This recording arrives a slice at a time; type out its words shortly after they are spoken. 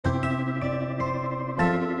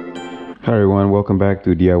Hi everyone, welcome back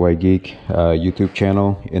to DIY Geek YouTube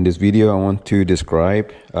channel. In this video, I want to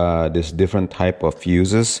describe this different type of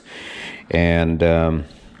fuses and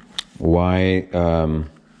why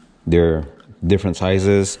they're different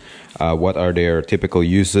sizes, what are their typical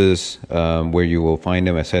uses, where you will find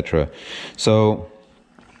them, etc. So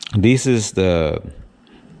this is a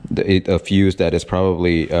fuse that is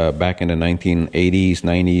probably back in the 1980s,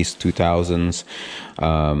 90s,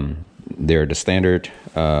 2000s. They're the standard.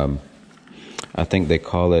 I think they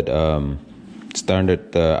call it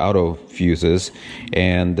standard auto fuses,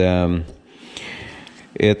 and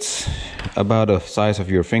it's about the size of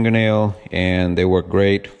your fingernail, and they work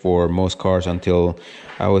great for most cars until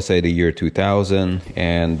I would say the year 2000,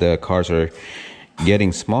 and the cars are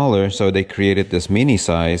getting smaller, so they created this mini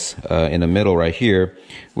size in the middle right here,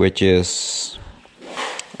 which is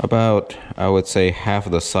about, I would say, half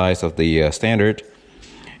the size of the standard,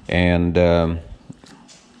 and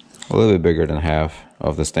a little bit bigger than half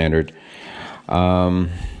of the standard. So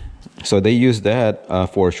they used that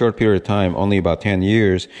for a short period of time, only about 10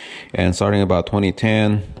 years, and starting about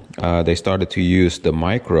 2010 they started to use the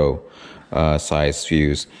micro size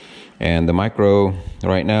fuse, and the micro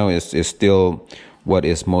right now is still what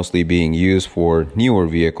is mostly being used for newer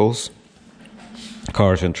vehicles,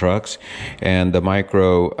 cars and trucks. And the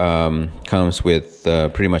micro comes with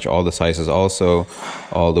pretty much all the sizes, also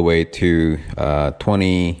all the way to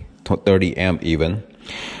 20 30 amp even.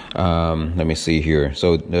 Let me see here.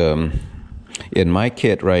 So in my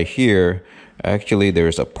kit right here, actually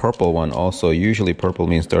there's a purple one also. Usually purple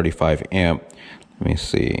means 35 amp. Let me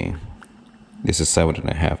see, this is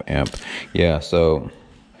 7.5 amp. Yeah, so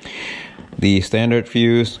the standard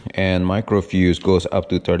fuse and micro fuse goes up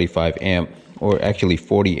to 35 amp, or actually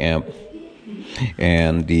 40 amp,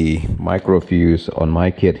 and the micro fuse on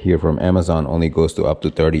my kit here from Amazon only goes to up to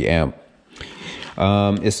 30 amp.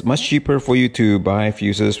 It's much cheaper for you to buy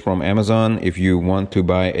fuses from Amazon if you want to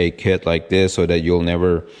buy a kit like this, so that you'll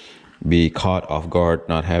never be caught off guard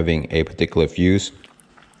not having a particular fuse.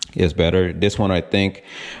 Is better. This one I think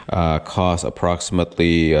costs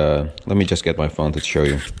approximately, let me just get my phone to show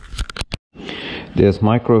you. This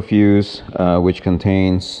micro fuse, which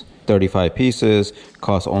contains 35 pieces,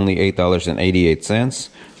 costs only $8.88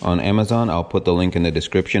 on Amazon. I'll put the link in the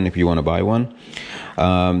description if you want to buy one.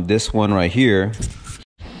 This one right here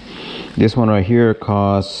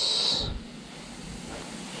costs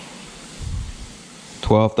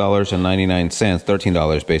 $12.99,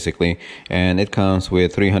 $13 basically, and it comes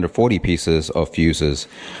with 340 pieces of fuses.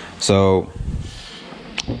 So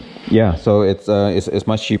yeah, so it's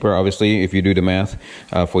much cheaper, obviously, if you do the math,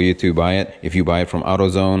 for you to buy it. If you buy it from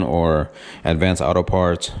AutoZone or Advanced Auto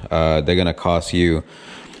Parts, they're gonna cost you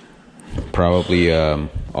probably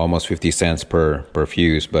almost 50 cents per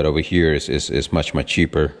fuse, but over here is much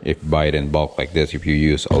cheaper if you buy it in bulk like this, if you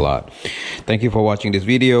use a lot. Thank you for watching this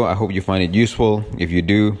video. I hope you find it useful. If you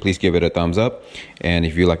do, please give it a thumbs up, and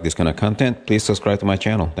if you like this kind of content, please subscribe to my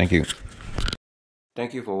channel. Thank you.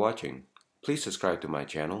 Thank you for watching. Please subscribe to my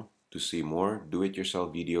channel to see more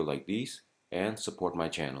do-it-yourself video like these, and support my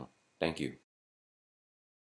channel. Thank you.